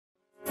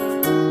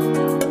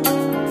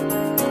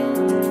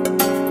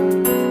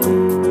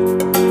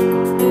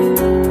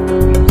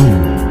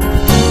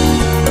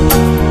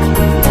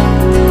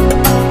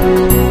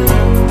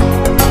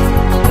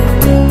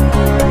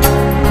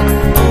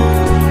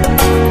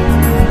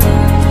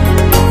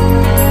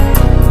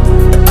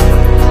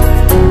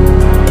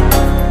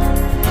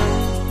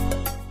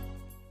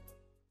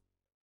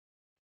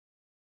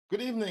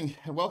evening,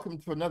 and welcome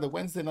to another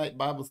Wednesday night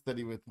Bible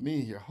study with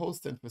me, your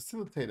host and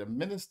facilitator,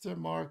 Minister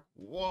Mark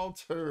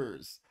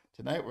Walters.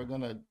 Tonight, we're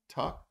going to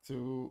talk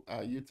to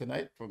you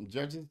tonight from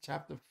Judges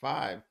chapter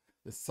 5,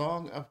 the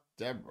Song of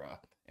Deborah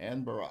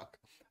and Barak.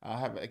 I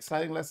have an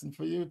exciting lesson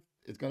for you.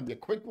 It's going to be a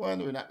quick one.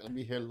 We're not going to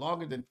be here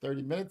longer than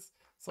 30 minutes,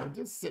 so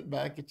just sit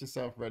back, get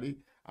yourself ready.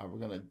 We're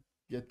going to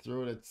get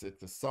through it.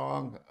 It's a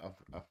song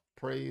of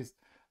praise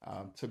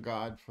to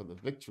God for the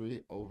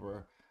victory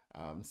over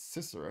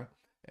Sisera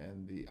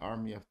and the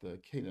army of the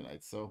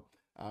Canaanites. So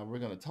we're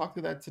going to talk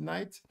to that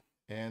tonight,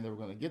 and we're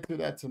going to get through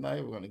that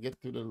tonight. We're going to get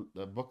through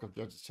the book of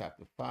Judges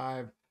chapter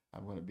 5.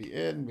 I'm going to be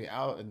in, be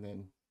out, and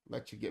then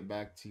let you get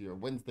back to your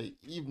Wednesday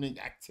evening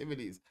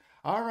activities.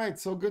 All right,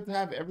 so good to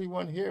have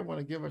everyone here. I want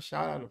to give a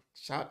shout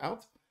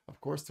out, of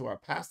course, to our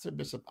pastor,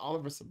 Bishop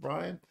Oliver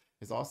Sabrian,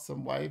 his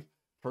awesome wife,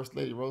 First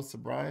Lady Rose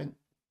Sabrian,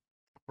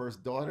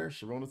 first daughter,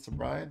 Sharona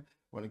Sabrian.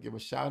 I want to give a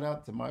shout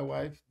out to my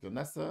wife,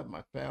 Donessa,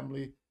 my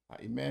family,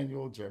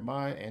 Emmanuel,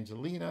 Jeremiah,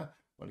 Angelina.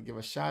 I want to give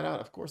a shout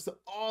out, of course, to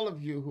all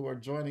of you who are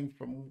joining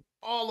from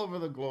all over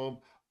the globe,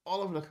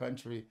 all over the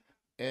country,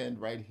 and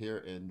right here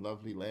in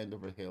lovely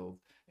Landover Hills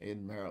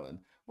in Maryland.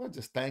 Well,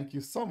 just thank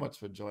you so much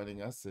for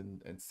joining us,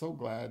 and so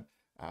glad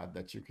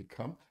that you could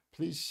come.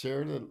 Please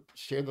share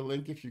the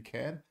link if you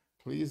can.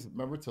 Please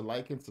remember to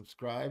like and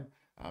subscribe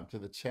to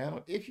the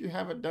channel. If you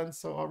haven't done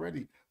so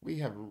already, we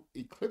have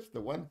eclipsed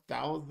the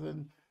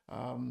 1,000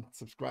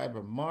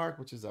 subscriber mark,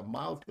 which is a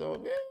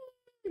milestone.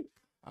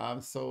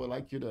 So I'd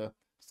like you to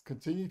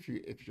continue.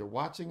 If you're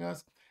watching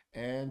us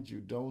and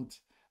you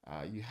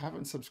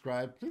haven't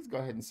subscribed, please go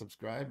ahead and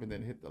subscribe and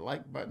then hit the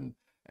like button,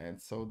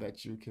 and so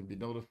that you can be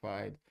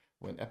notified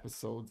when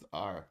episodes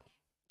are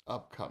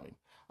upcoming.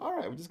 All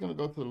right, we're just going to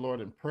go to the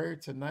Lord in prayer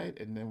tonight,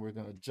 and then we're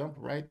going to jump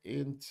right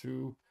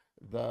into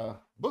the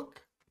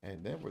book,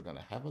 and then we're going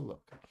to have a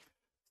look.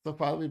 So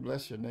Father, we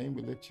bless your name.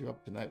 We lift you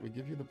up tonight. We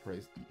give you the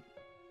praise.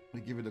 We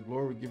give you the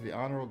glory. We give you the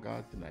honor, oh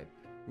God, tonight.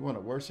 We want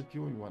to worship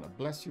you, and we want to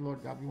bless you,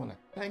 Lord God. We want to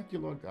thank you,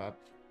 Lord God,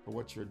 for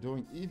what you're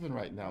doing even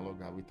right now, Lord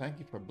God. We thank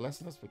you for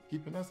blessing us, for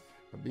keeping us,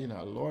 for being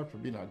our Lord, for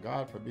being our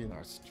God, for being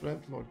our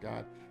strength, Lord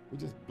God. We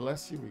just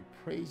bless you. We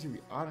praise you. We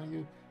honor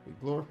you. We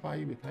glorify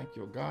you. We thank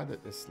you, oh God,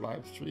 that this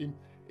live stream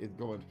is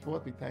going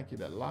forth. We thank you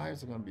that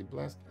lives are going to be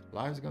blessed,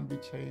 lives are going to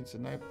be changed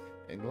tonight,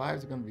 and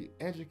lives are going to be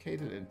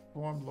educated and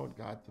informed, Lord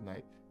God,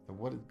 tonight, of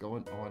what is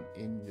going on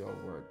in your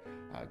word.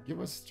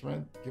 Give us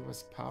strength, give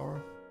us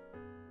power,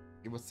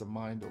 give us a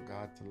mind, oh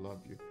God, to love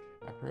you.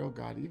 I pray, oh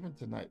God, even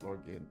tonight, Lord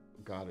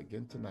God,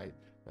 again tonight,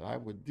 that I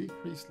would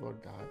decrease,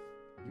 Lord God,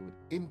 you would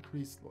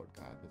increase, Lord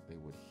God, that they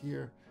would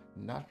hear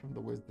not from the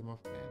wisdom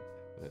of man,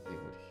 but that they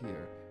would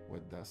hear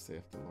what thus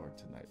saith the Lord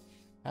tonight.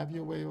 Have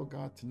your way, oh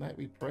God, tonight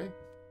we pray.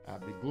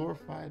 Be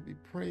glorified, be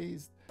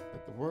praised,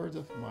 that the words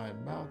of my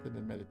mouth and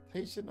the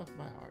meditation of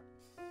my heart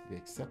be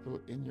acceptable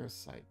in your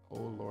sight, O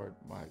Lord,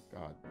 my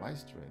God, my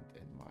strength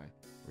and my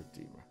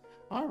Redeemer.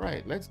 All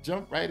right, let's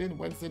jump right in.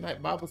 Wednesday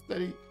night Bible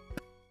study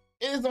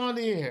is on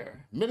the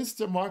air.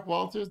 Minister Mark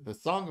Walters, the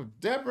Song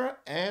of Deborah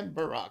and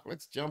Barak.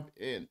 Let's jump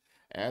in.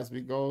 As we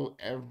go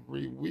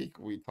every week,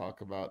 we talk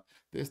about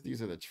this.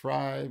 These are the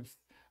tribes.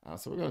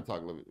 So we're going to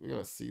talk a little bit. We're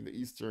going to see the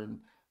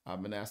Eastern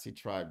Manasseh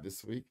tribe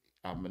this week.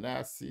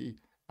 Manasseh,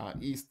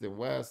 East and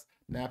West,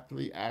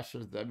 Naphtali,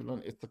 Asher,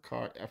 Zebulun,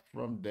 Issachar,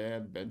 Ephraim,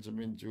 Dan,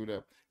 Benjamin,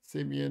 Judah,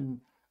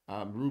 Simeon,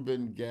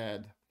 Reuben,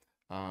 Gad,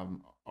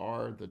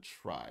 are the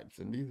tribes,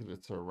 and these are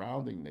the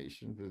surrounding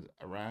nations. There's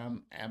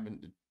Aram,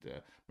 Ammon.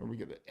 Remember, we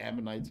get the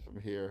Ammonites from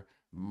here,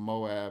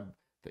 Moab,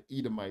 the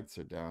Edomites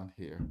are down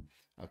here.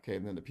 Okay,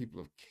 and then the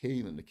people of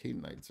Canaan, the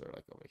Canaanites are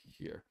like over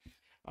here.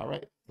 All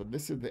right, so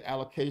this is the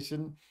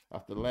allocation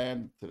of the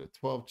land to the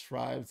 12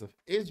 tribes of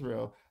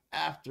Israel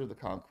after the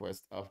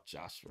conquest of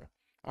Joshua.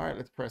 All right,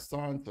 let's press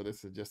on. So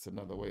this is just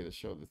another way to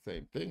show the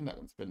same thing. Not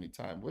going to spend any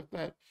time with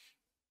that.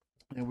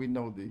 And we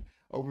know the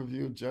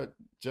overview.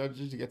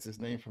 Judges gets its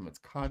name from its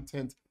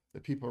content. The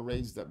people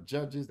raised up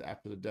judges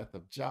after the death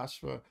of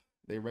Joshua.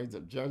 They raised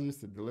up judges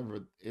to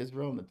deliver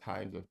Israel in the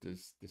times of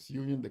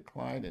disunion,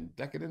 decline, and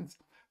decadence.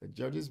 The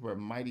judges were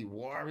mighty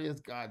warriors.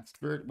 God's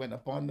spirit went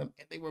upon them,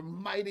 and they were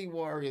mighty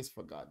warriors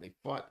for God. They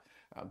fought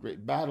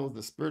great battles.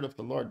 The spirit of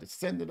the Lord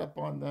descended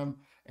upon them,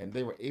 and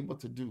they were able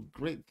to do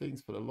great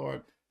things for the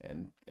Lord.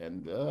 And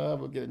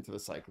we'll get into the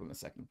cycle in a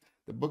second.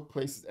 The book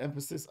places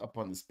emphasis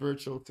upon the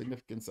spiritual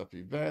significance of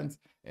events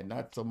and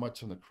not so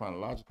much on the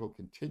chronological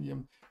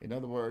continuum. In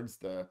other words,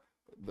 the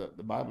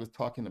Bible is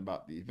talking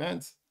about the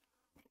events,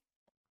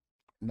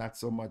 not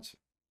so much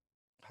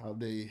how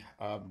they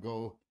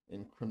go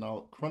in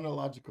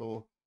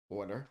chronological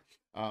order.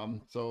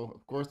 So,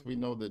 of course, we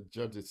know the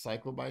Judges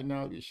cycle by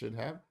now. You should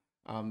have.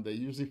 They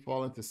usually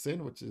fall into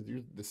sin, which is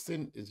the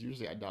sin is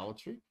usually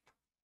idolatry.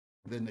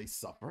 Then they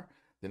suffer.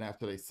 Then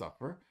after they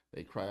suffer,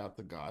 they cry out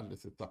to God.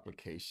 This is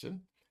supplication.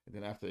 And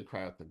then after they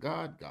cry out to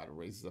God, God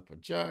raises up a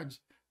judge,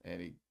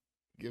 and he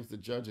gives the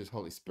judge his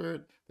Holy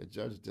Spirit. The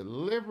judge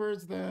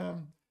delivers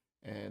them,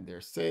 and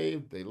they're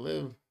saved. They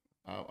live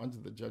under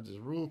the judge's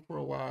rule for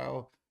a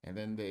while, and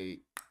then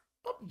the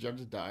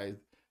judge dies,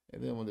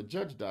 And then when the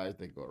judge dies,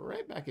 they go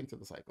right back into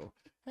the cycle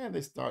and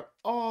they start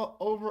all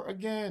over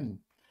again.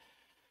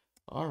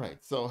 All right,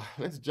 so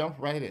let's jump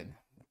right in.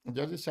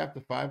 Judges chapter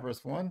 5,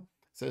 verse 1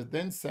 says,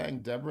 Then sang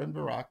Deborah and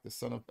Barak, the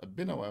son of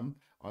Abinoam,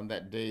 on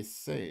that day,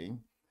 saying,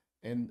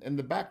 and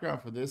the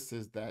background for this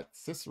is that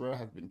Sisera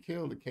has been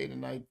killed, the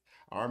Canaanite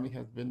army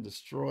has been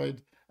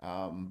destroyed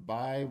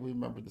we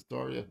remember the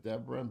story of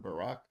Deborah and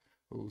Barak,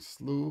 who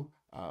slew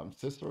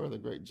Sisera, the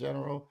great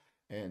general,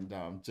 and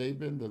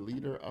Jabin, the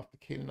leader of the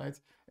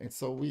Canaanites. And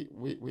so we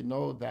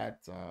know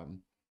that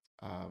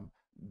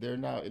they're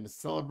now in a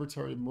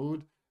celebratory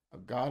mood.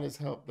 God has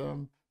helped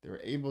them. They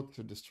were able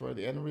to destroy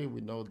the enemy.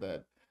 We know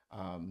that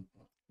um,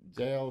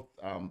 Jael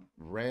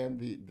ran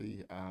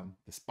the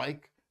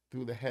spike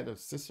through the head of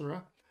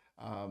Sisera,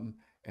 um,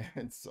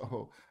 and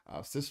so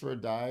Sisera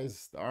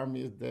dies. The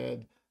army is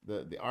dead.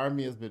 The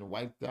army has been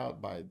wiped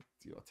out by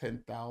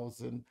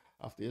 10,000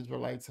 of the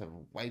Israelites have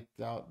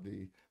wiped out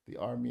the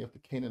army of the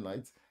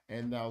Canaanites,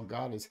 and now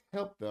God has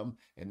helped them,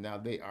 and now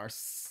they are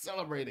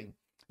celebrating.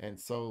 And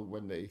so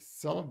when they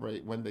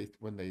celebrate, when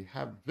they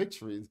have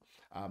victories,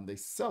 they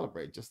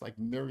celebrate, just like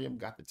Miriam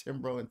got the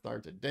timbrel and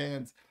started to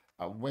dance.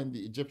 When the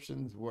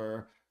Egyptians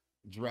were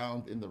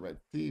drowned in the Red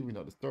Sea, we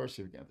know the story.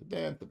 She began to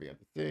dance, they began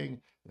to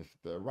sing.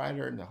 The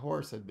rider and the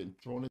horse had been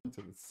thrown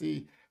into the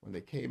sea when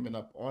they came in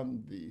up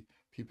on the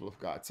people of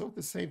God. So it's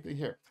the same thing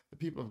here. The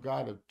people of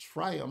God have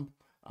triumphed.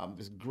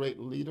 This great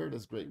leader,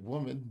 this great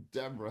woman,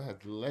 Deborah,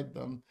 has led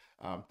them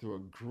through a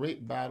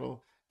great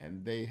battle,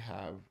 and they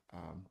have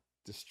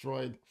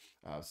destroyed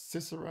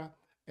Sisera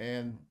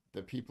and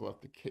the people of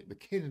the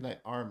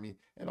Canaanite army,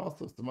 and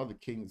also some other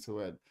kings who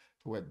had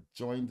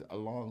joined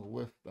along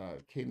with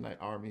the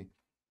Canaanite army.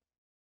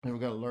 And we're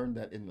going to learn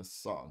that in the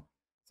song.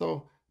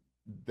 So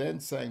then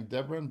sang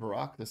Deborah and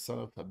Barak, the son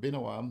of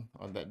Abinoam,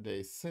 on that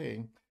day,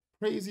 saying,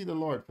 Praise ye the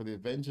Lord for the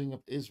avenging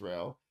of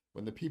Israel,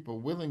 when the people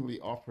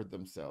willingly offered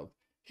themselves.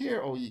 Hear,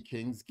 O ye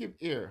kings, give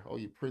ear, O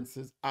ye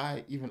princes.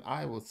 Even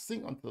I, will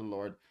sing unto the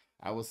Lord.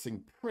 I will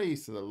sing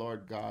praise to the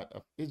Lord God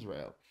of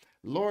Israel.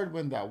 Lord,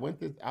 when thou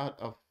wentest out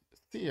of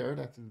Seir,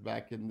 that is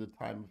back in the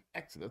time of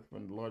Exodus,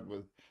 when the Lord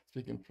was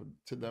speaking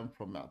to them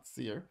from Mount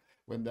Seir,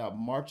 when thou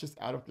marchest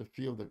out of the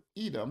field of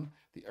Edom,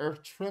 the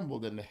earth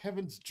trembled and the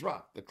heavens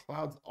dropped, the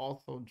clouds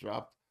also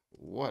dropped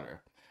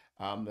water.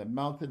 The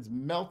mountains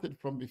melted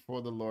from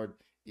before the Lord,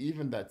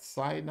 even that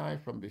Sinai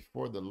from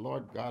before the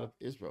Lord God of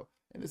Israel.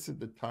 And this is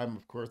the time,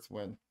 of course,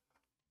 when,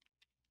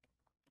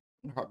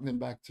 harkening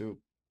back to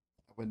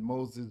when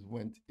Moses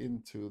went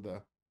into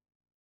the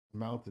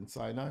mountain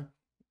Sinai.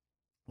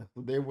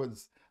 So there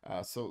was,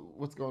 so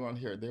what's going on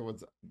here? There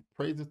was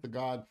praises to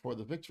God for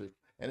the victory.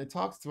 And it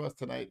talks to us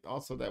tonight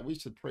also that we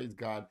should praise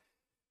God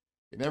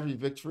in every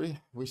victory.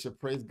 We should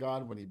praise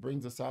God when he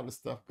brings us out of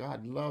stuff.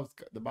 God loves,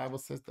 the Bible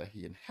says that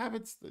he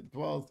inhabits, that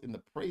dwells in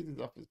the praises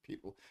of his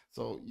people.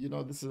 So,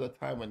 this is a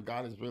time when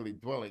God is really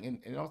dwelling. And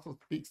it also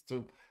speaks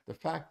to the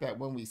fact that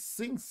when we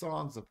sing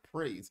songs of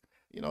praise,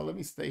 let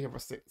me stay here for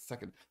a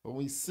second. When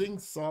we sing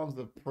songs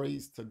of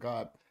praise to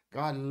God,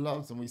 God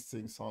loves when we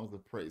sing songs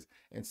of praise.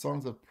 And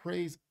songs of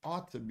praise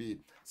ought to be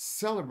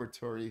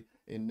celebratory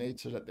in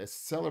nature, that they're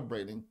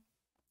celebrating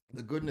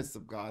the goodness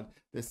of God.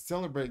 They're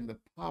celebrating the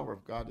power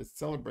of God. They're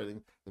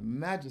celebrating the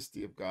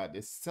majesty of God.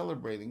 They're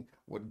celebrating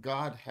what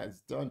God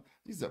has done.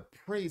 These are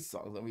praise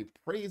songs, and we're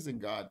praising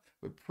God.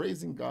 We're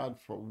praising God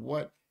for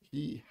what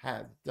he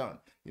has done.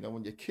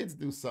 When your kids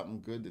do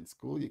something good in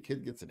school, your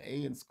kid gets an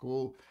A in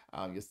school,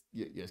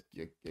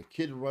 your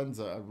kid runs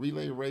a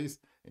relay race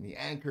and he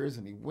anchors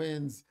and he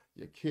wins.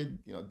 Your kid,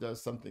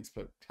 does something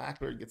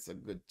spectacular, gets a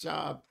good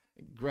job,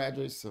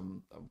 graduates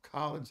from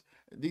college.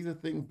 These are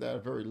things that are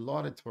very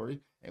laudatory,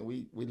 and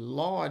we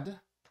laud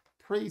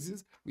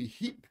praises. We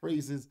heap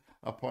praises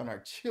upon our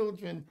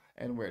children,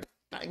 and we're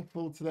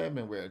thankful to them,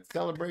 and we're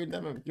celebrating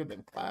them, and we give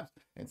them claps,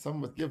 and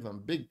some of us give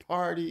them big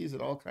parties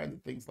and all kinds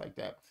of things like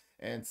that.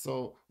 And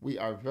so we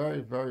are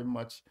very, very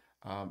much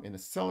in a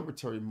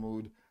celebratory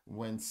mood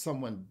when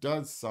someone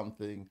does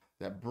something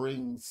that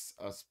brings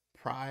us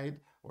pride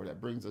or that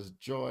brings us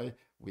joy.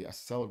 We are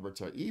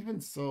celebratory.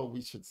 Even so,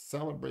 we should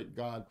celebrate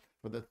God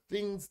for the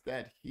things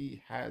that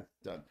he has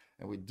done.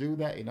 And we do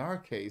that in our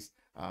case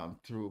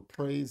through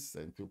praise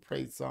and through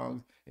praise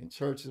songs. In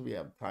churches, we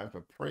have time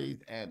for praise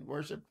and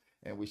worship,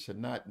 and we should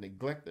not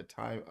neglect the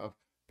time of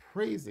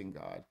praising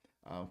God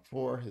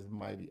for his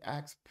mighty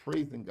acts,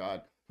 praising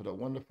God for the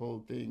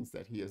wonderful things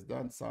that he has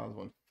done. Psalms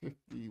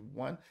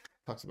 151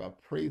 talks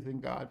about praising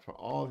God for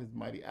all his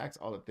mighty acts,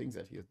 all the things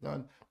that he has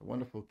done, the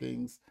wonderful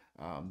things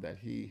that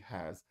he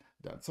has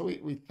done. So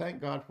we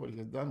thank God for what he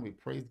has done. We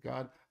praise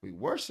God. We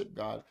worship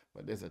God.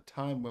 But there's a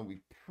time when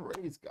we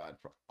praise God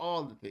for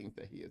all the things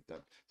that he has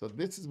done. So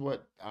this is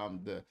what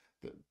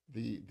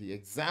the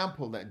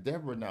example that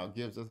Deborah now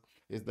gives us,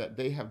 is that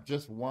they have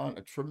just won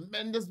a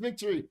tremendous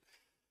victory.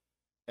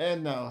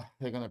 And now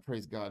they're going to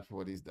praise God for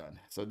what he's done.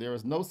 So there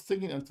was no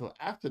singing until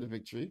after the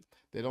victory.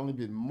 They'd only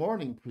been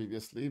mourning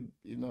previously.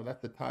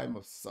 That's the time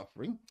of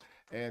suffering.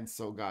 And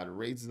so God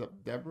raises up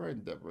Deborah,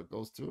 and Deborah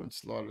goes through and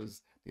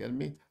slaughters the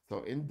enemy.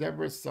 So in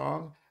Deborah's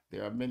song,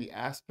 There are many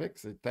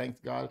aspects. It thanks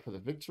God for the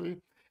victory.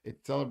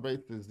 It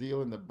celebrates the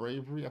zeal and the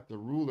bravery of the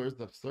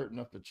rulers of certain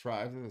of the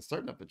tribes. And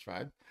certain of the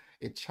tribes.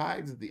 It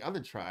chides the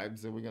other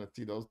tribes, and we're going to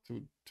see those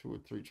two or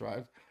three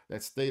tribes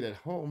that stayed at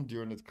home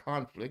during this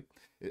conflict.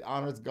 It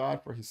honors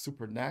God for his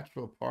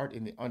supernatural part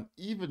in the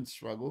uneven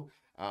struggle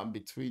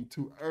between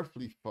two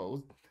earthly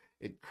foes.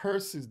 It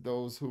curses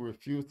those who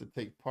refuse to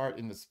take part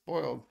in the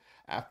spoils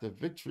after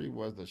victory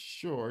was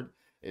assured.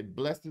 It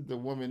blesses the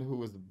woman who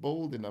was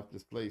bold enough to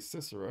slay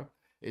Sisera.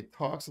 It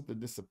talks of the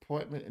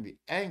disappointment and the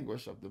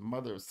anguish of the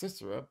mother of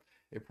Sisera.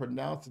 It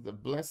pronounces a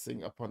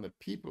blessing upon the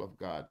people of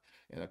God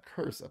and a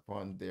curse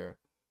upon their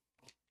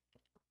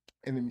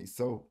enemies.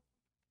 So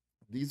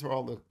these are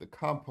all the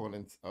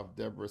components of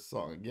Deborah's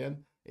song.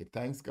 Again, it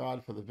thanks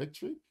God for the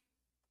victory.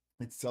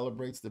 It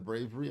celebrates the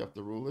bravery of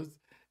the rulers.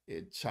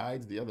 It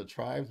chides the other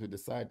tribes who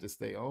decide to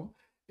stay home.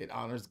 It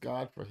honors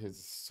God for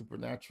his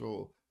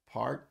supernatural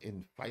part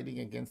in fighting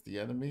against the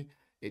enemy.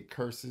 It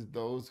curses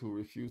those who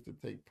refuse to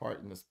take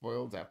part in the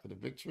spoils after the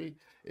victory.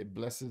 It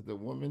blesses the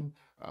woman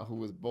who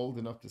was bold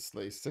enough to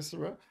slay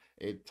Sisera.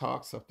 It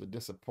talks of the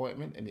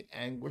disappointment and the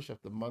anguish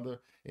of the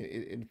mother.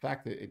 In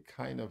fact, it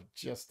kind of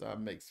just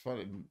makes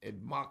fun.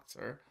 It mocks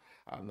her,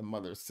 the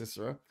mother of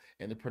Sisera,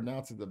 and it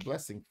pronounces the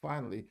blessing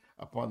finally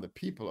upon the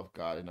people of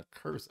God and a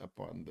curse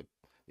upon the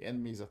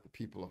enemies of the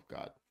people of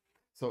God.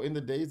 So in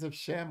the days of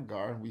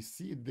Shamgar, we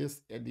see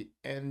this at the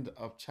end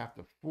of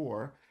chapter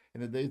 4. In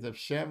the days of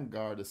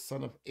Shamgar, the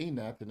son of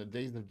Anath, in the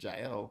days of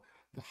Jael,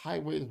 the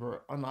highways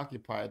were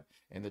unoccupied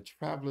and the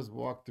travelers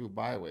walked through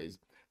byways.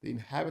 The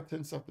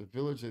inhabitants of the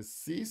villages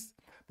ceased.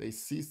 They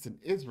ceased in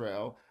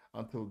Israel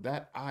until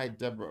that I,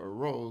 Deborah,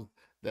 arose,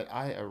 that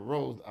I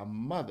arose a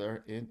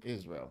mother in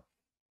Israel.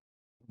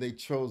 They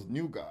chose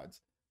new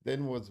gods.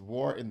 Then was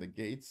war in the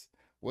gates.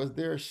 Was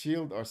there a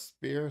shield or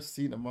spear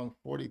seen among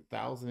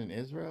 40,000 in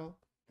Israel?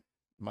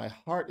 My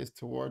heart is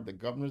toward the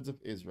governors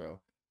of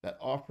Israel that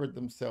offered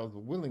themselves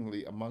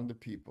willingly among the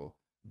people.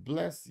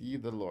 Bless ye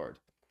the Lord.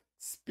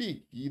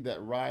 Speak, ye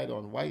that ride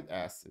on white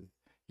asses,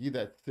 ye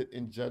that sit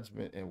in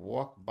judgment and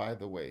walk by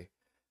the way.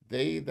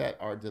 They that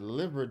are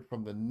delivered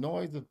from the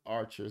noise of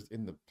archers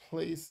in the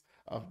place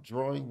of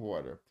drawing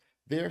water.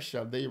 There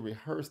shall they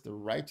rehearse the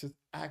righteous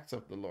acts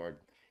of the Lord,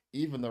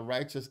 even the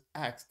righteous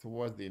acts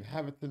towards the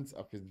inhabitants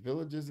of his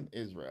villages in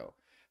Israel.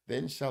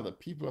 Then shall the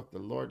people of the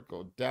Lord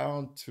go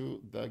down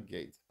to the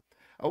gates.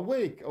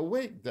 Awake,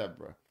 awake,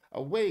 Deborah.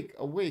 Awake,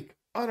 awake.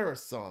 Utter a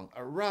song.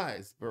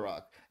 Arise,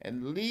 Barak,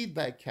 and lead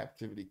thy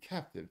captivity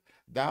captive,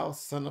 thou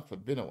son of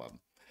Abinoam.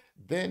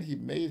 Then he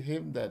made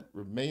him that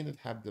remaineth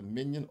have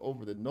dominion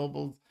over the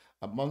nobles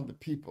among the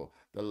people.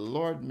 The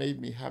Lord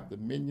made me have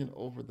dominion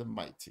over the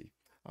mighty.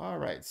 All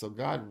right, so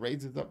God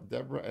raises up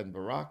Deborah and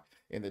Barak.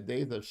 In the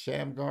days of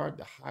Shamgar,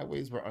 the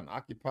highways were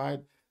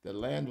unoccupied. The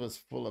land was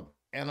full of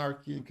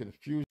anarchy and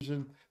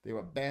confusion. There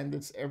were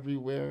bandits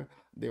everywhere.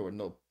 There were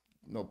no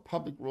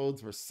public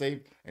roads were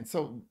safe. And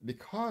so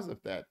because of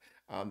that,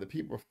 the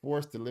people were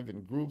forced to live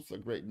in groups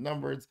of great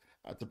numbers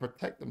to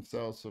protect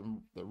themselves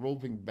from the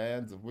roving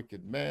bands of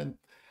wicked men.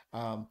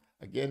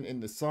 Again, in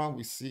the song,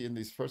 we see in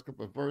these first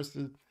couple of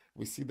verses,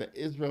 we see that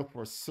Israel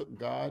forsook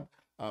God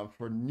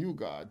for new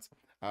gods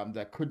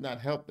that could not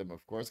help them,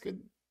 of course.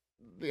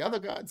 The other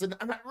gods are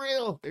not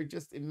real. They're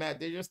just they're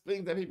just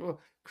things that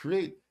people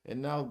create.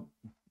 And now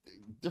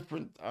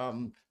different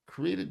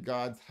created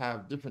gods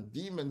have different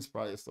demons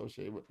probably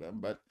associated with them,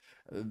 but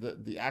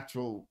the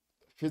actual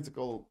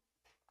physical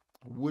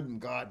wooden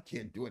god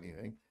can't do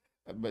anything.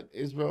 But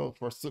Israel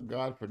forsook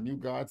God for new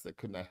gods that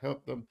could not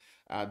help them.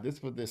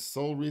 This was their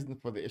sole reason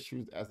for the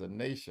issues as a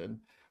nation.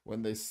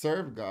 When they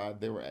served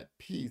God, they were at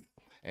peace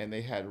and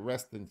they had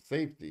rest and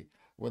safety.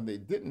 When they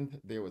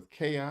didn't, there was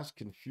chaos,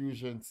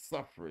 confusion,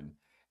 suffering,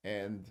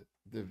 and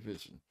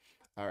division.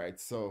 All right,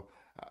 so,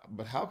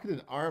 but how could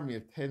an army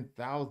of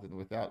 10,000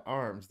 without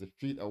arms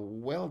defeat a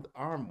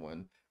well-armed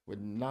one with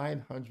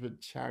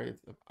 900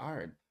 chariots of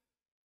iron?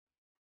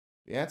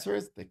 The answer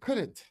is they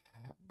couldn't,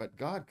 but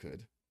God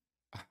could.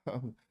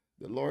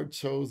 The Lord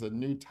chose a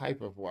new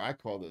type of war. I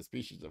call it a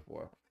species of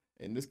war.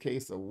 In this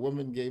case, a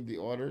woman gave the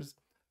orders.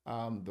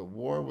 The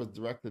war was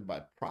directed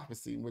by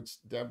prophecy, in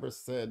which Deborah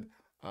said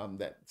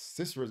that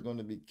Sisera is going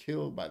to be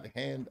killed by the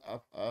hand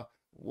of a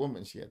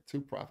woman. She had two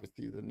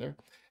prophecies in there.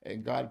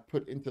 And God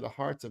put into the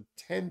hearts of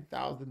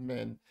 10,000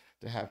 men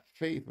to have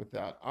faith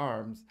without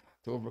arms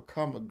to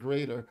overcome a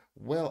greater,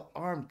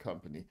 well-armed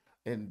company.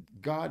 And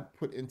God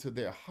put into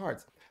their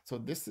hearts. So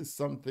this is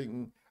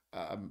something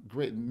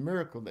great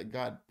miracle that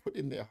God put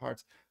in their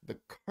hearts. The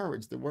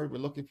courage, the word we're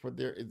looking for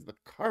there is the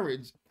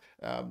courage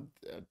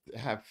to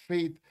have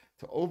faith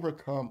to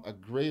overcome a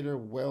greater,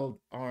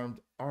 well-armed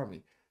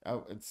army.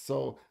 And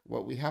so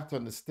what we have to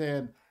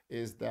understand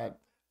is that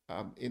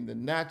in the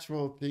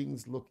natural,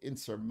 things look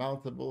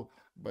insurmountable,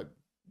 but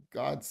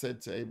God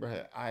said to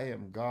Abraham, I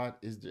am God.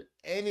 Is there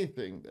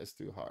anything that's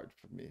too hard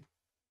for me?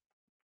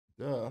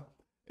 Duh.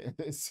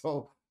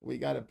 So we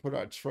got to put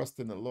our trust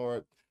in the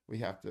Lord. We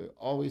have to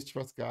always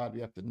trust God.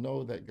 We have to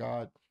know that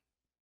God,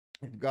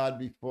 if God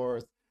be for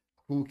us,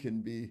 who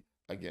can be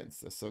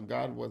against us. So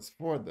God was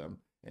for them,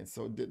 and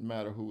so it didn't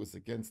matter who was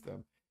against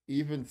them.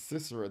 Even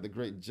Sisera, the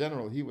great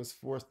general, he was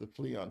forced to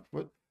flee on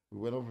foot. We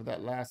went over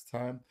that last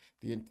time.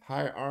 The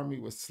entire army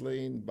was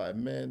slain by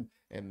men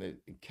and the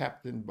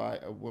captained by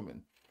a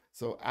woman.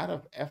 So out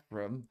of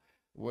Ephraim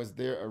was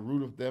there a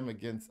root of them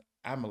against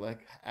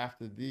Amalek.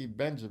 After thee,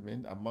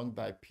 Benjamin, among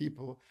thy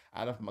people.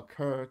 Out of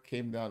Machir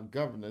came down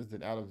governors,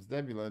 and out of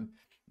Zebulun,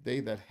 they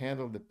that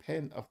handle the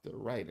pen of the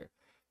writer.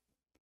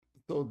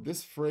 So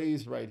this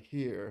phrase right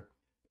here,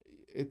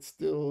 it's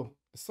still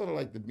sort of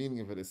like the meaning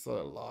of it is sort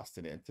of lost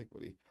in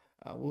antiquity.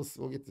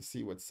 We'll get to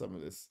see what some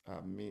of this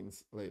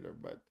means later,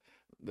 but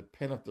the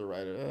pen of the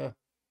writer,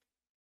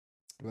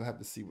 we'll have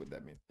to see what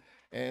that means.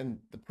 And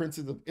the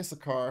princes of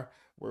Issachar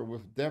were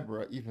with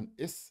Deborah, even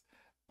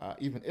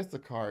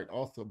Issachar and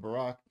also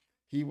Barak.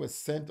 He was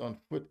sent on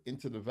foot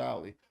into the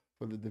valley.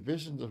 For the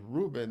divisions of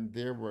Reuben,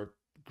 there were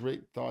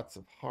great thoughts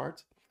of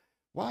heart.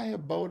 Why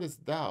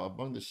abodest thou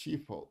among the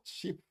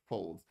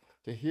sheepfolds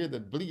to hear the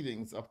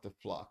bleatings of the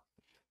flock?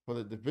 For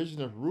the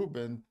division of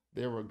Reuben,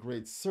 there were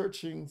great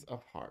searchings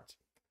of heart.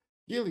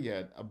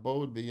 Gilead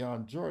abode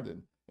beyond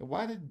Jordan. And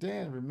why did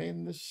Dan remain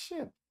in the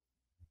ship?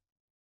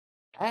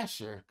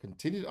 Asher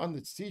continued on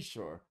the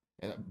seashore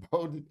and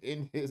abode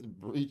in his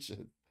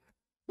breaches.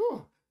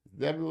 Whew.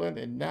 Zebulun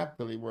and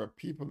Naphtali were a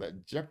people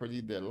that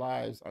jeoparded their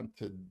lives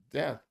unto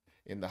death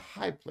in the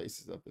high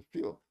places of the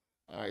field.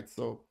 All right,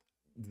 so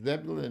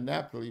Zebulun and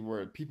Naphtali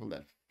were people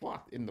that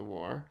fought in the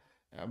war.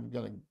 I'm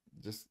getting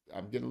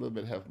a little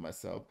bit ahead of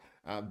myself.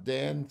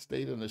 Dan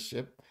stayed on the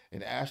ship,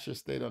 and Asher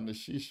stayed on the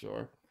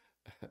seashore.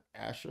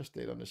 Asher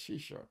stayed on the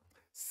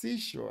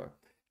seashore,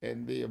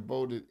 and they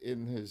abode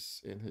in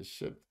his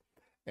ship.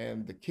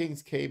 And the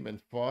kings came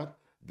and fought.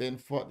 Then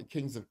fought the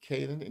kings of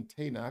Canaan and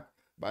Tanakh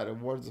by the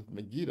waters of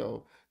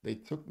Megiddo. They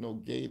took no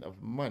gain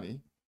of money.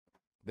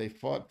 They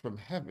fought from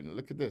heaven.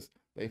 Look at this.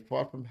 They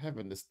fought from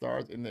heaven. The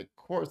stars in their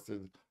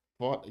courses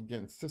fought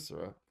against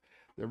Sisera.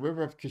 The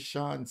river of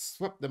Kishon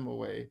swept them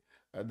away.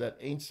 That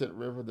ancient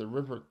river, the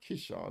river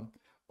Kishon.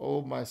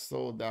 O my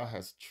soul, thou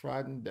hast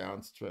trodden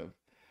down strength.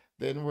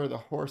 Then were the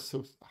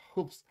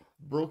hoofs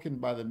broken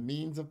by the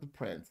means of the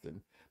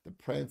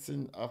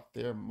prancing of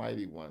their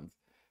mighty ones.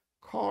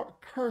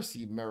 Curse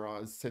ye,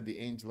 Meroz, said the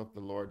angel of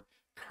the Lord.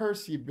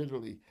 Curse ye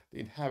bitterly the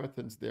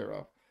inhabitants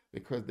thereof,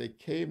 because they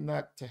came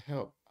not to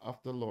help of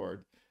the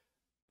Lord,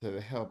 to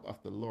the help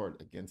of the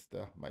Lord against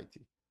the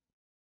mighty.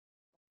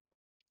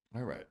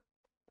 All right.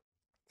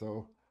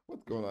 So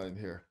what's going on in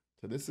here?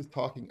 So this is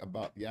talking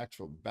about the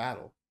actual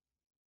battle.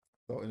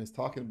 So, and it's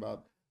talking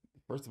about,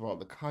 first of all,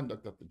 the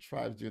conduct of the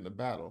tribes during the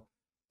battle.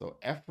 So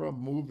Ephraim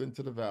moved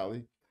into the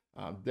valley.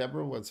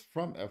 Deborah was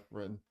from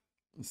Ephraim,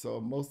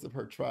 so most of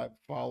her tribe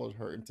followed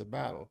her into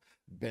battle.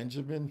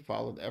 Benjamin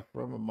followed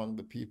Ephraim among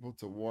the people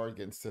to war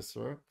against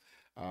Sisera.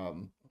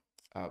 Um,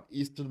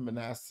 Eastern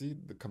Manasseh,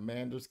 the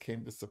commanders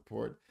came to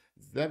support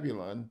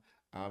Zebulun.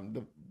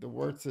 The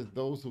word says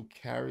those who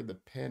carry the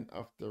pen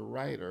of the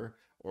writer,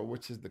 or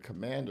which is the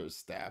commander's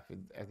staff,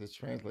 as it's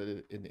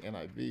translated in the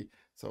NIV.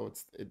 So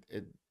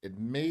it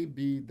may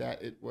be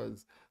that it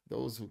was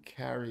those who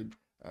carried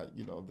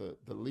the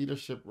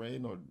leadership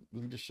reign or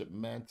leadership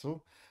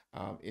mantle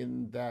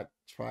in that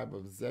tribe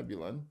of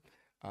Zebulun.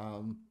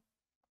 Um,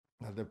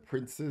 the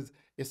princes,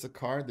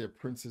 Issachar, their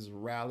princes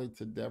rallied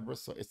to Deborah.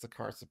 So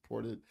Issachar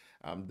supported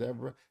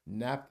Deborah.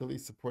 Naphtali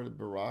supported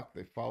Barak.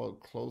 They followed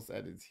close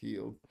at his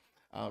heels.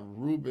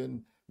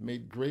 Reuben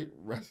made great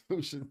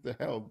resolutions to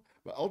help,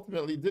 but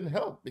ultimately didn't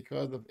help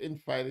because of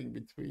infighting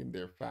between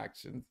their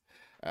factions.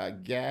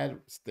 Gad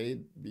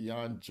stayed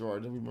beyond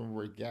Jordan. Remember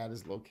where Gad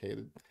is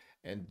located.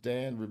 And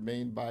Dan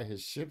remained by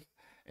his ships,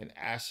 and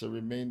Asher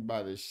remained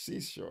by the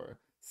seashore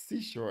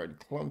and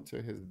clung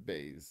to his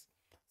bays.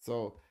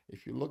 So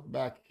if you look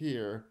back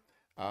here,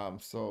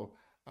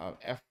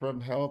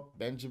 Ephraim helped,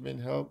 Benjamin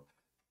helped,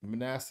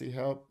 Manasseh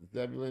helped,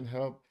 Zebulun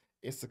helped,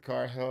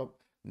 Issachar helped,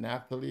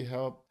 Naphtali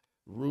helped,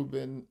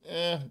 Reuben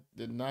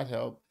did not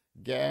help,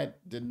 Gad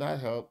did not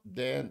help,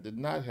 Dan did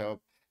not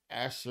help,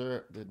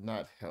 Asher did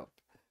not help.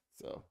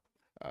 So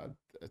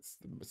it's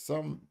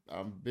some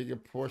bigger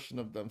portion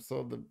of them.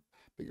 So the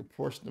bigger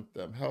portion of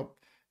them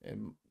helped,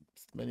 and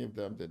many of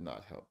them did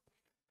not help.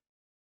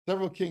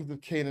 Several kings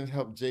of Canaan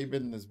helped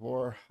Jabin in his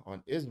war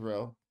on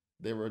Israel.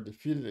 They were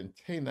defeated in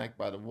Tanakh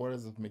by the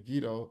waters of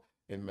Megiddo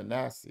in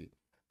Manasseh.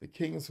 The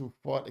kings who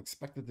fought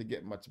expected to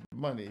get much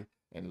money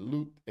and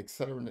loot,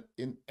 etc.,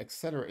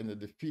 in the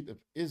defeat of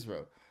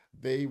Israel.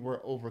 They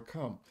were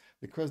overcome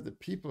because the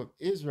people of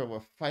Israel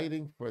were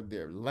fighting for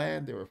their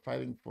land, they were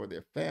fighting for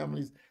their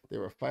families, they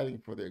were fighting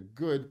for their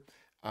good.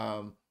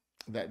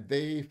 That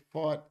they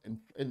fought,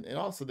 and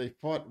also they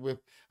fought with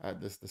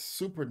the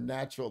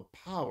supernatural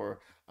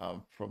power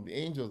from the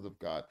angels of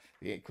God.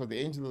 Because the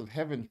angels of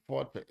heaven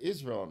fought for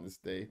Israel on this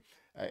day.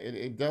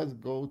 It does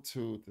go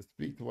to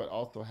speak to what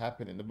also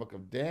happened in the book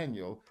of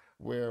Daniel,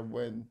 where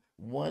when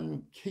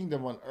one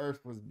kingdom on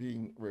earth was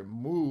being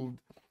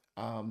removed,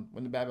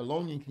 when the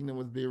Babylonian kingdom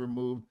was being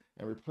removed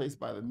and replaced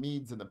by the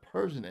Medes and the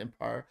Persian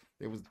Empire,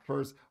 there was the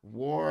first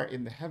war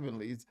in the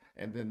heavenlies,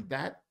 and then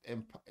that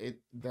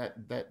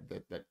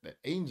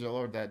angel,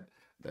 or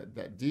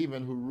that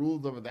demon who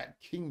rules over that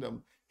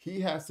kingdom, he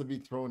has to be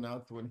thrown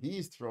out. So when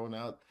he's thrown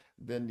out,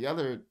 then the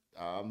other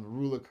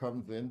ruler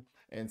comes in,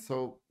 and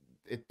so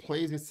it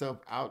plays itself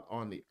out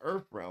on the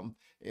earth realm,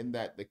 in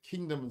that the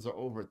kingdoms are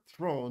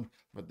overthrown,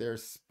 but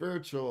there's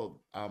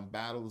spiritual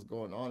battles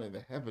going on in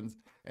the heavens,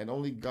 and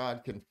only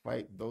God can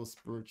fight those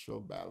spiritual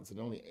battles, and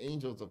only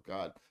angels of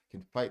God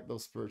can fight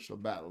those spiritual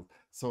battles.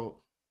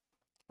 So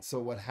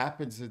what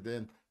happens is,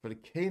 then for the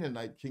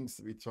Canaanite kings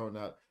to be thrown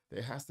out,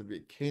 there has to be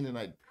a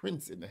Canaanite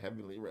prince in the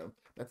heavenly realm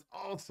that's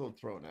also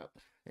thrown out.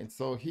 And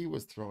so he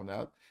was thrown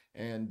out,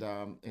 and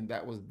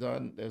that was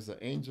done. There's an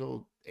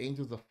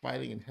angels are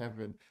fighting in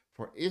heaven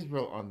for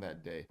Israel on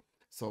that day.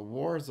 So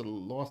wars are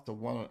lost to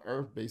one on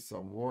earth based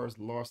on wars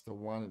lost to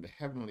one in the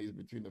heavenlies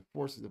between the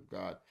forces of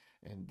God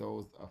and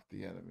those of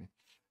the enemy.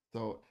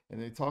 So,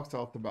 and it talks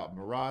also about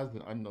Mirage,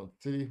 an unknown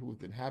city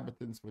whose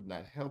inhabitants would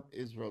not help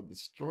Israel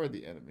destroy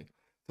the enemy.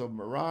 So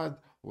Mirage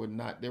would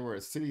not, they were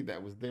a city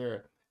that was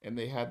there, and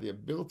they had the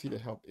ability to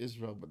help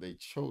Israel, but they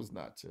chose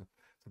not to.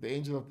 So the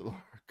angel of the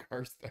Lord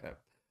cursed them.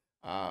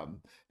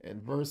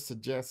 And verse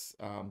suggests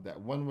that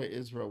one way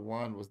Israel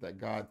won was that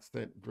God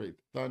sent great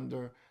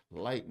thunder,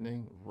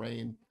 lightning,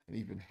 rain, and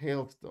even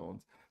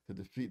hailstones to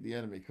defeat the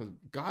enemy, because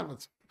God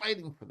was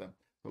fighting for them.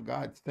 So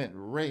God sent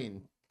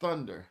rain,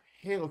 thunder,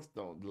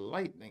 hailstone,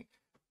 lightning,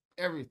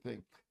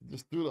 everything,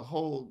 just threw the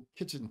whole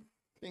kitchen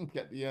sink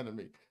at the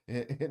enemy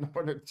in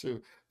order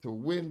to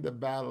win the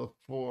battle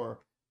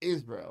for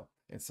Israel.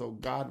 And so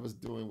God was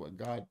doing what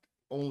God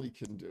only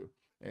can do.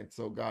 And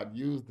so God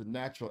used the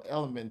natural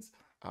elements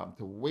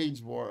to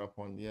wage war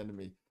upon the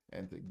enemy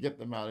and to get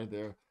them out of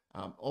there,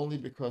 only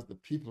because the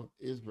people of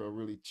Israel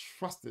really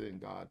trusted in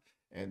God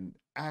and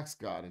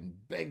asked God and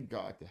begged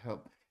God to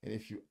help. And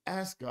if you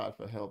ask God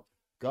for help,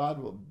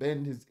 God will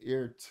bend his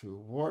ear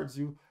towards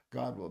you.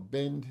 God will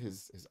bend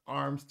his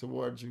arms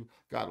towards you.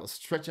 God will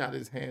stretch out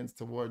his hands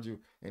towards you,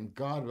 and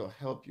God will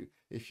help you.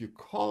 If you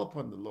call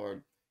upon the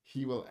Lord,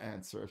 he will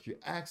answer. If you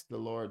ask the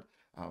Lord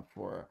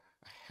for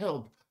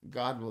help,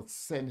 God will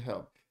send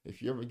help.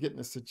 If you ever get in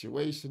a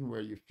situation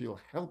where you feel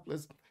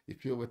helpless, you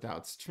feel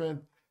without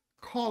strength,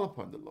 call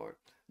upon the Lord.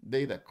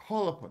 They that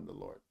call upon the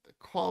Lord, that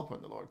call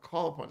upon the Lord,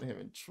 call upon him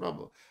in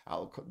trouble.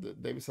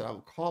 David said, I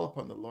will call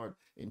upon the Lord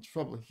in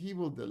trouble. He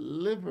will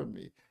deliver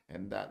me,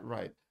 and that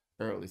right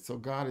early. So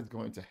God is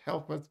going to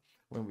help us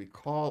when we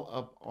call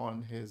up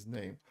on his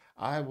name.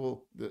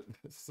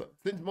 Since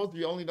most of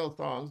you only know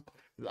songs,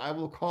 I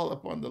will call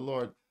upon the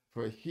Lord,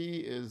 for he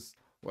is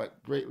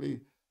what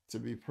greatly to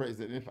be praised.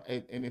 And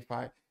if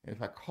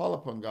I call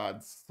upon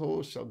God,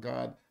 so shall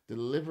God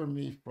deliver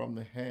me from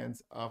the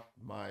hands of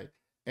my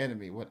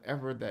enemy.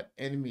 Whatever that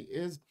enemy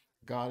is,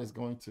 God is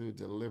going to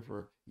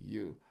deliver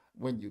you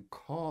when you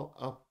call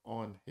up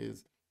on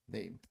his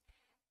name.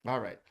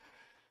 All right.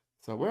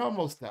 So we're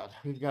almost out.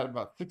 We've got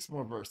about 6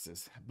 more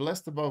verses.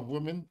 Blessed above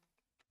women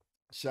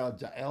shall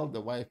Jael,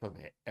 the wife of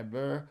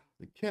Eber,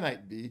 the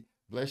Kenite, be.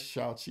 Blessed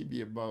shall she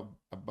be above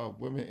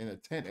women in a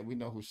tent. And we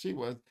know who she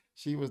was.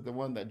 She was the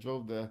one that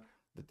drove the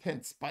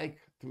tent spike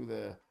through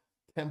the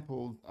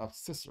temples of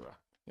Sisera.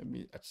 Give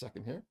me a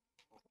second here.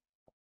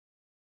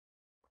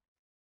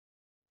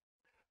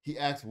 He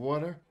asked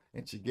water,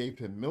 and she gave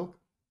him milk.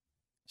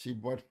 She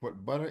brought forth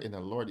butter in a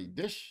lordy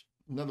dish.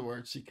 In other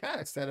words, she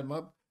kind of set him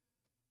up,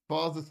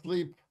 falls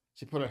asleep.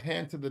 She put her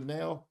hand to the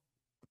nail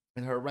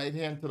and her right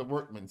hand to the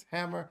workman's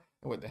hammer.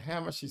 And with the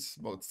hammer, she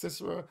smote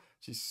Sisera.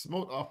 She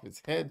smote off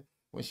his head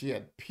when she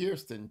had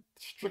pierced and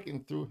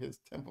stricken through his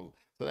temple.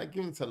 So that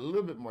gives us a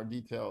little bit more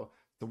detail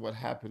to what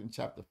happened in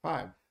chapter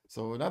 5.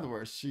 So in other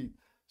words, she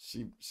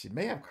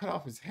may have cut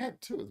off his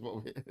head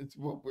too, is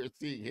what we're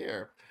seeing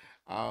here.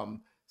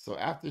 So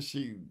after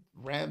she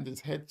rammed his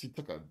head, she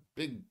took a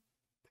big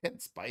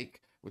tent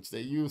spike, which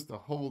they used to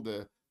hold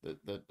the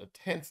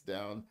tents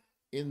down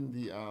in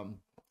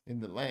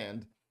the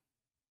land,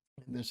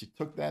 and then she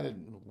took that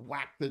and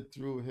whacked it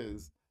through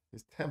his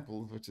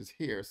temples, which is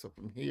here. So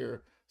from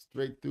here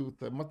straight through,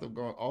 so it must have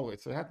gone all the way.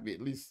 So it had to be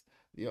at least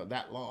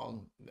that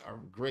long or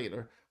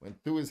greater.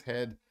 Went through his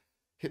head,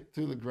 hit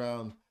through the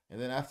ground, and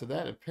then after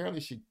that,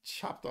 apparently she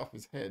chopped off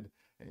his head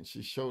and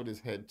she showed his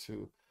head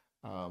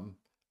um,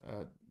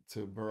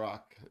 to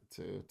Barak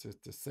to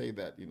say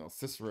that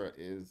Sisera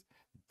is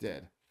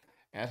dead.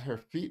 At her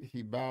feet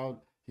he bowed,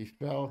 he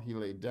fell, he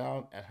lay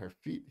down. At her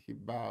feet he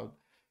bowed,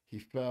 he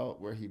fell.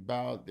 Where he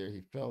bowed, there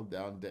he fell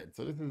down dead.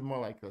 So this is more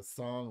like a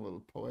song, a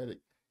little poetic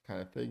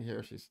kind of thing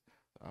here. She's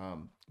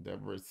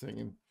Deborah is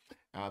singing.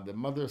 The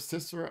mother of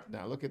Sisera.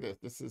 Now look at this.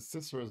 This is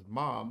Sisera's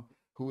mom,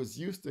 who was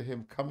used to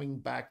him coming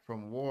back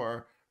from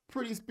war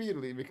pretty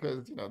speedily,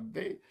 because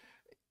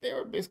they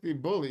were basically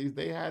bullies.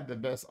 They had the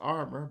best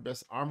armor,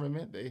 best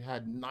armament. They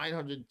had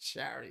 900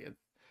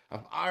 chariots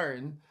of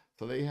iron.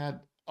 So they had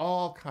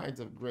all kinds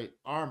of great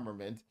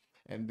armament,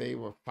 and they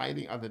were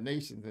fighting other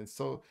nations. And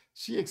so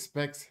she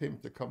expects him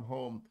to come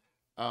home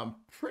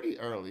pretty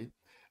early.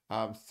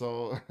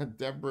 So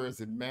Deborah is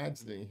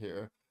imagining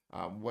here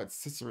what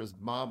Sisera's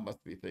mom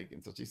must be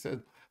thinking. So she says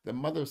the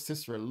mother of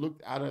Sisera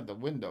looked out of the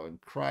window and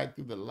cried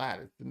through the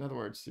lattice. In other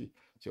words,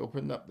 she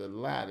opened up the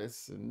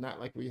lattice, and not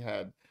like we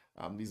had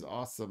these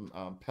awesome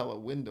Pella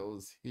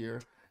windows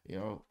here. You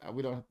know,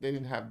 we don't. They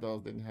didn't have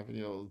those. They didn't have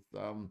any of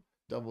those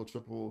double,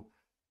 triple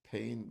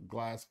pane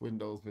glass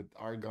windows with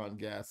argon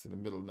gas in the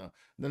middle. No,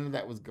 none of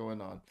that was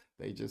going on.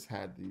 They just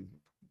had these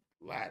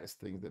lattice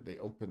things that they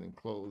open and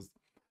close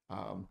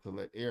to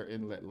let air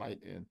in, let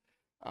light in.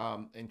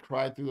 And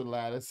cried through the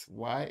lattice,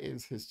 why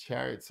is his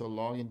chariot so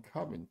long in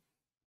coming?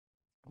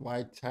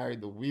 Why tarry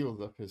the wheels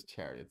of his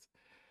chariots?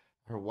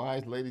 Her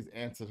wise ladies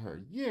answered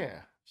her,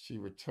 yeah. She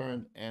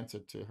returned answer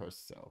to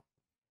herself.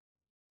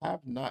 Have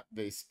not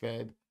they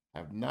sped?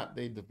 Have not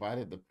they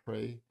divided the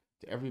prey?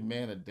 To every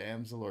man a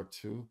damsel or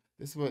two?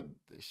 This is what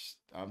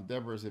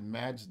Deborah's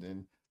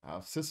imagining.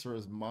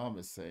 Sisera's mom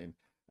is saying.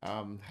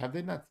 Have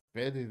they not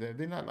sped? Have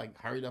they not like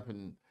hurried up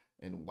and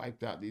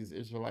wiped out these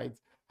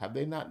Israelites? Have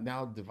they not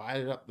now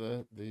divided up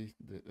the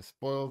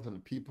spoils and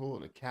the people,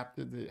 the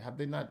captives? Have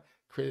they not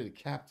created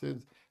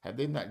captives? Have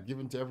they not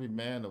given to every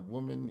man a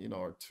woman, you know,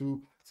 or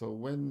two? So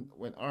when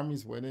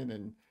armies went in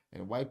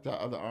and wiped out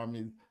other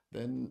armies,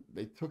 then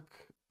they took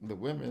the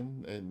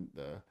women and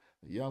the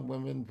young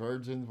women,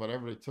 virgins,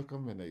 whatever, they took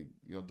them and they,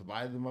 you know,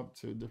 divided them up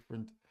to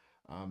different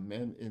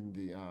men in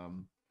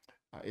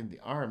the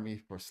army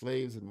for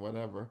slaves and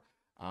whatever.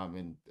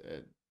 And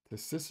to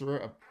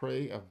Sisera, a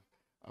prey of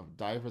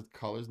diverse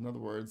colors. In other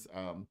words,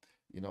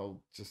 you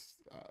know, just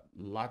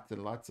lots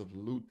and lots of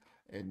loot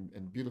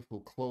and beautiful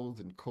clothes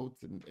and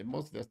coats and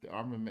mostly that's the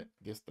armament.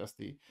 I guess that's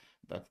the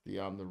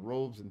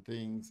robes and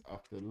things of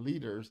the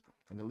leaders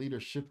and the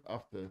leadership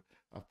of the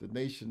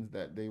nations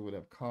that they would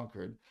have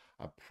conquered.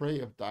 A prey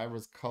of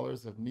diverse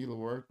colors of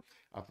needlework,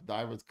 of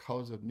diverse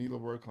colors of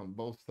needlework on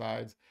both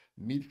sides,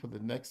 meet for the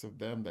necks of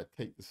them that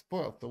take the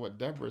spoil. So what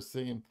Deborah is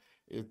saying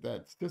is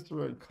that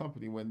Sisera and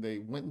company, when they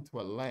went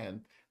into a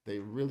land, they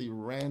really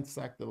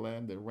ransacked the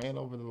land. They ran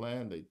over the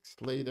land. They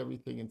slayed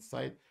everything in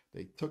sight.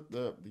 They took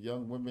the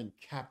young women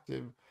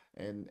captive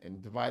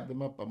and divided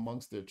them up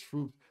amongst their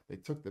troops. They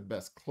took the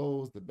best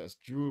clothes, the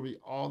best jewelry,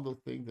 all those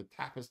things, the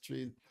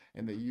tapestries,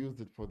 and they used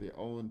it for their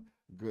own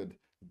good.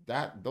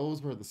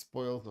 Those were the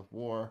spoils of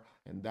war,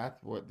 and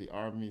that's what the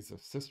armies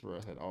of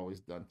Sisera had always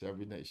done to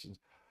every nation.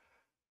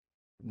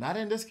 Not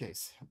in this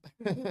case.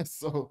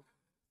 so,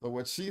 so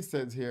what she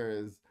says here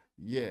is,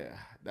 yeah,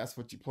 that's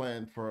what you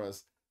planned for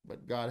us,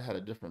 but God had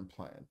a different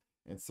plan.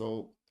 And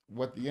so,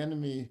 what the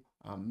enemy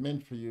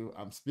meant for you,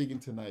 I'm speaking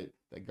tonight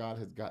that God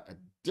has got a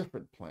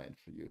different plan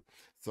for you.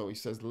 So he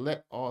says,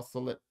 let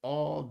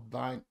all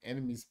thine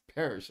enemies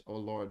perish, O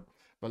Lord,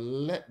 but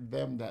let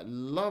them that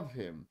love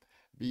him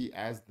be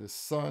as the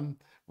sun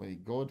when he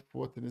goeth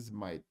forth in his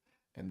might.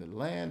 And the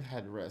land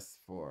had rest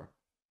for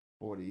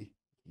 40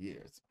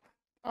 years.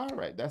 All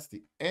right, that's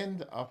the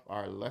end of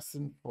our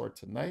lesson for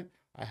tonight.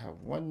 I have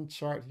one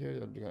chart here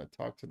that I'm going to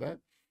talk to that.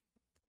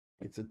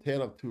 It's a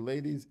tale of two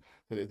ladies.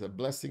 So there's a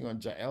blessing on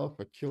Jael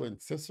for killing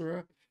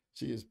Sisera.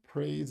 She is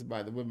praised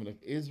by the women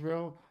of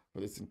Israel for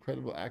this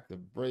incredible act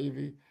of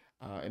bravery.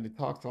 And it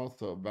talks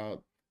also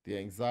about the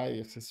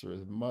anxiety of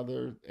Sisera's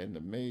mother and the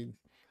maids.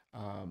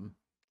 Um,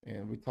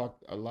 and we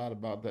talked a lot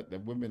about that. The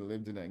women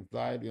lived in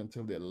anxiety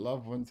until their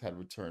loved ones had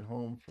returned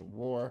home from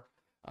war.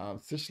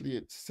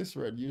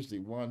 Sisera had usually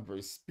won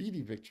very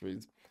speedy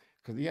victories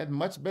because he had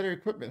much better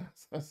equipment,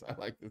 as I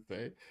like to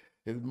say.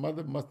 His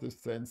mother must have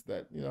sensed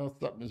that, you know,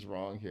 something is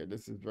wrong here.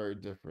 This is very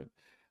different.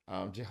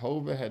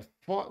 Jehovah had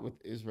fought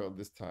with Israel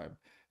this time.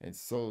 And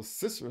so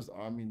Sisera's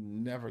army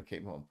never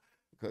came home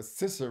because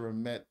Sisera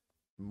met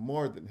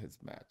more than his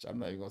match. I'm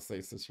not even going to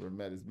say Sisera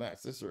met his match.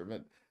 Sisera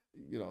met,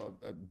 you know,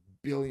 a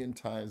billion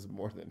times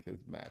more than his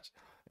match.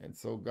 And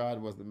so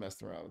God wasn't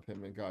messing around with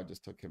him and God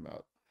just took him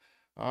out.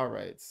 All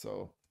right,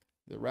 so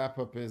the wrap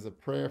up is a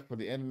prayer for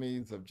the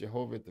enemies of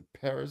Jehovah to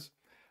perish,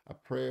 a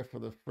prayer for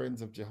the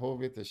friends of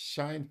Jehovah to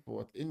shine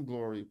forth in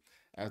glory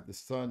as the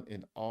sun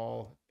in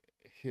all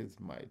his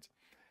might.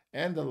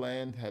 And the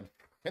land had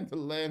and the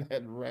land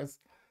had rest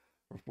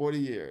for 40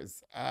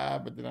 years.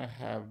 But then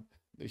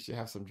they should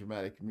have some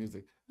dramatic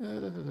music.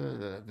 But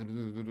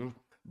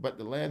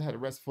the land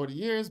had rest 40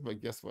 years,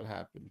 but guess what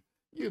happened?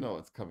 You know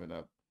what's coming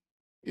up.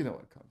 You know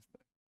what comes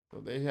next. So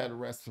they had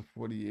rest for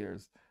 40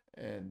 years.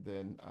 And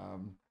then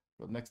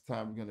so next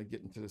time we're going to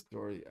get into the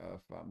story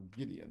of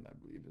Gideon, I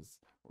believe is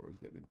what we're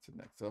getting into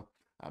next. So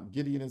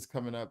Gideon is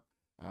coming up.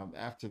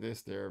 After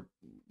this, they're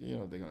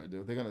going to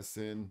do. They're going to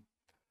sin.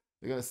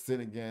 They're going to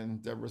sin again.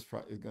 Deborah's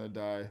is going to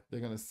die. They're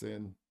going to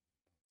sin,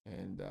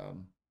 and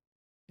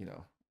you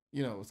know,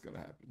 you know what's going to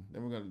happen.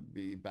 Then we're going to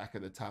be back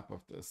at the top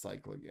of the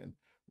cycle again,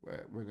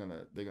 where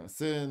they're going to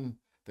sin.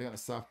 They're going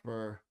to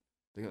suffer.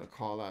 They're going to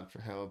call out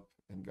for help,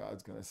 and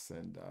God's going to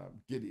send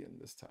Gideon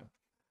this time.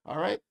 All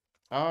right.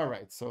 All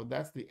right. So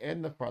that's the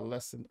end of our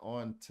lesson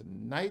on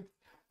tonight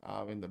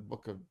in the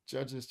book of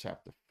Judges,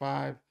 chapter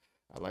 5.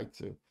 I'd like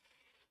to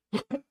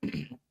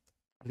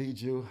lead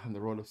you on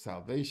the road of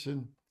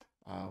salvation.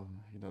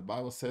 The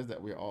Bible says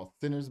that we're all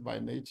sinners by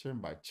nature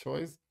and by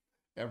choice.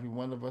 Every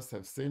one of us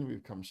have sinned.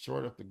 We've come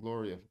short of the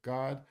glory of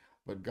God,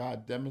 but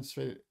God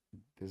demonstrated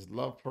his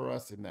love for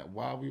us in that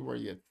while we were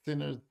yet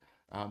sinners,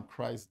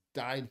 Christ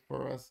died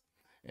for us.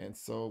 And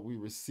so we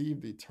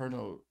received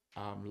eternal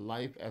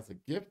life as a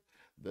gift.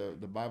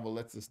 The Bible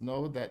lets us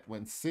know that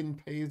when sin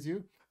pays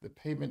you, the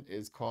payment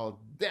is called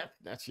death.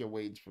 That's your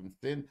wage from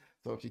sin.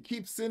 So if you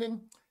keep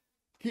sinning,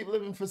 keep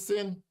living for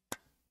sin,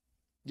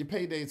 your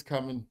payday is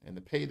coming, and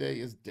the payday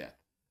is death.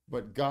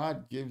 But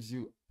God gives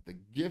you the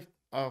gift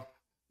of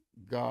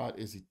God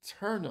is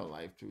eternal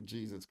life through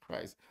Jesus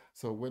Christ.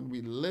 So when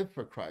we live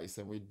for Christ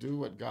and we do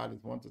what God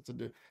has wanted us to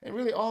do, and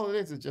really all it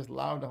is just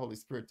allowing the Holy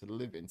Spirit to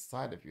live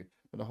inside of you.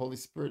 When the Holy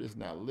Spirit is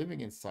now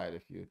living inside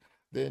of you,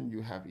 then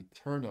you have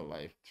eternal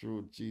life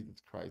through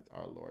Jesus Christ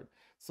our Lord.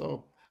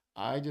 So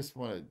I just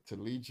wanted to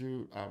lead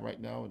you right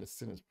now in the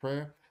sinner's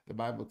prayer. The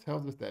Bible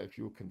tells us that if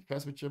you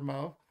confess with your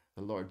mouth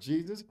the Lord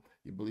Jesus,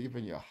 you believe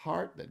in your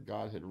heart that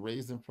God had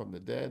raised him from the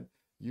dead,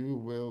 you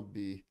will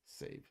be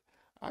saved.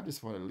 I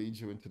just want to lead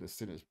you into the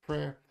sinner's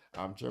prayer.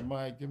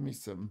 Jeremiah, give me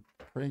some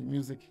praying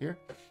music here.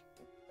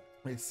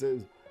 It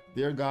says,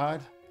 Dear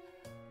God,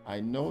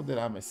 I know that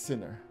I'm a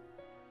sinner.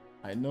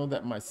 I know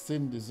that my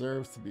sin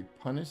deserves to be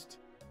punished,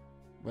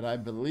 but I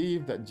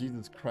believe that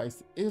Jesus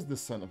Christ is the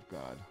Son of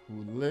God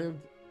who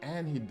lived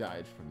and he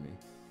died for me,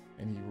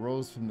 and he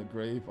rose from the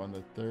grave on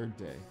the third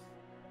day.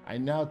 I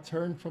now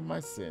turn from my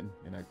sin,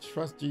 and I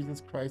trust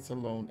Jesus Christ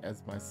alone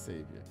as my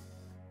Savior.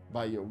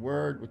 By your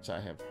word, which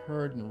I have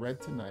heard and read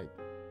tonight,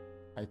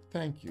 I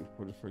thank you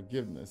for the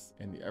forgiveness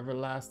and the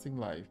everlasting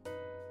life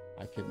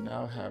I can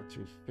now have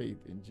through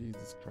faith in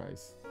Jesus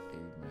Christ.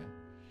 Amen.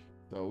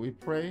 So we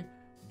pray,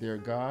 dear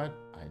God,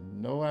 I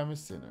know I'm a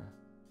sinner,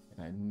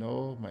 and I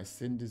know my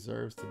sin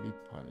deserves to be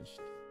punished.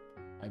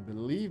 I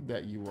believe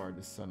that you are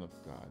the Son of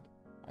God.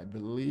 I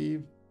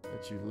believe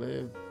that you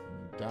lived and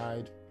you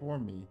died for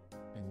me,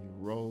 and you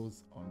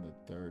rose on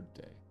the third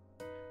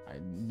day. I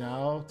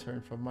now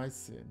turn from my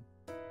sin,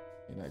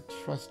 and I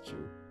trust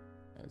you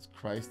as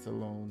Christ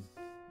alone,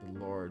 the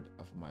Lord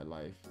of my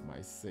life,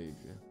 my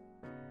Savior.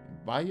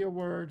 And by your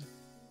word,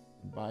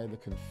 and by the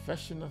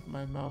confession of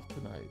my mouth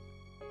tonight,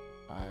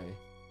 I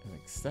am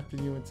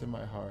accepting you into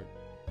my heart,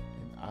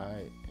 and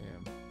I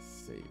am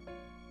saved.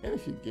 And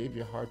if you gave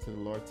your heart to the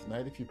Lord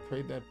tonight, if you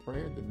prayed that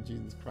prayer, then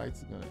Jesus Christ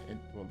is going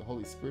to, the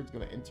Holy Spirit is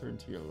going to enter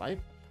into your life,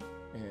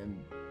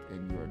 and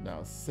you are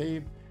now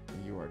saved,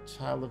 and you are a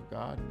child of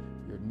God.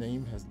 Your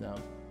name has now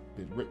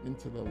been written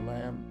into the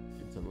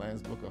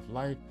Lamb's book of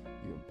life.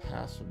 You have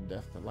passed from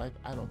death to life.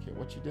 I don't care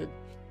what you did,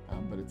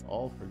 but it's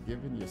all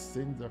forgiven. Your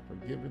sins are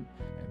forgiven,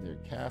 and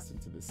they're cast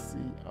into the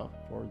sea of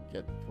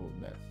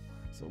forgetfulness.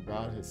 So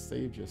God has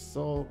saved your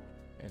soul,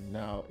 and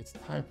now it's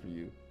time for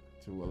you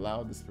to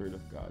allow the Spirit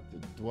of God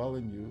to dwell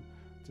in you,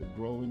 to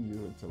grow in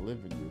you, and to live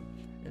in you.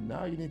 And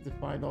now you need to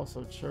find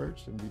also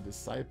church and be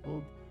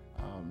discipled.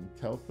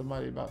 Tell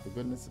somebody about the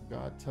goodness of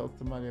God. Tell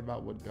somebody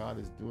about what God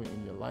is doing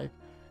in your life,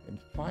 and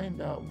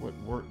find out what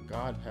work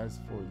God has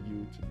for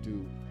you to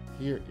do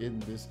here in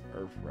this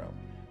earth realm.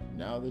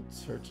 Now the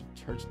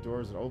church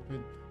doors are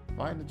open.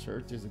 Find a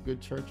church. There's a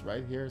good church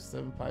right here,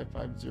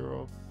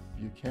 7550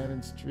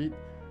 Buchanan Street.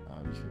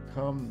 You should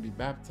come and be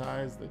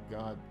baptized, that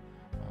God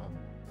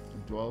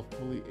can dwell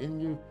fully in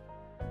you.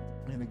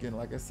 And again,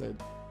 like I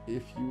said,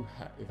 if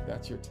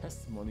that's your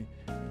testimony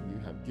and you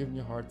have given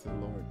your heart to the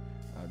Lord,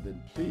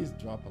 then please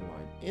drop a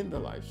line in the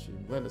live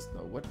stream. Let us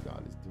know what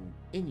God is doing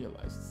in your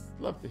life.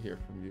 Love to hear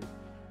from you.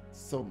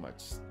 So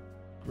much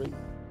great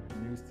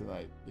news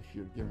tonight if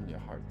you're giving your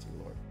heart to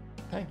the Lord.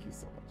 Thank you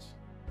so much.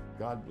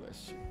 God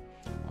bless you.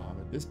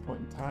 At this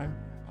point in time,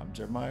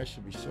 Jeremiah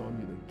should be showing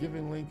you the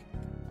giving link.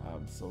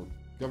 So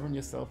govern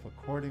yourself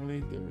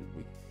accordingly.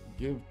 We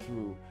give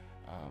through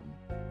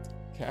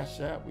Cash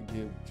App, we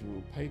give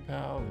through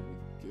PayPal, and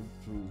we give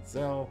through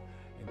Zelle.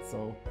 And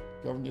so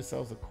govern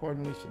yourselves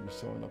accordingly. Should be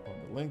showing up on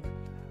the link.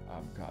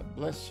 God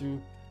bless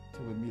you.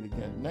 Till we meet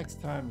again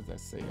next time, as I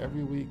say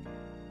every week,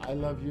 I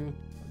love you.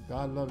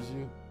 God loves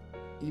you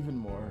even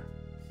more.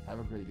 Have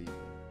a great evening.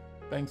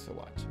 Thanks for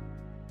watching.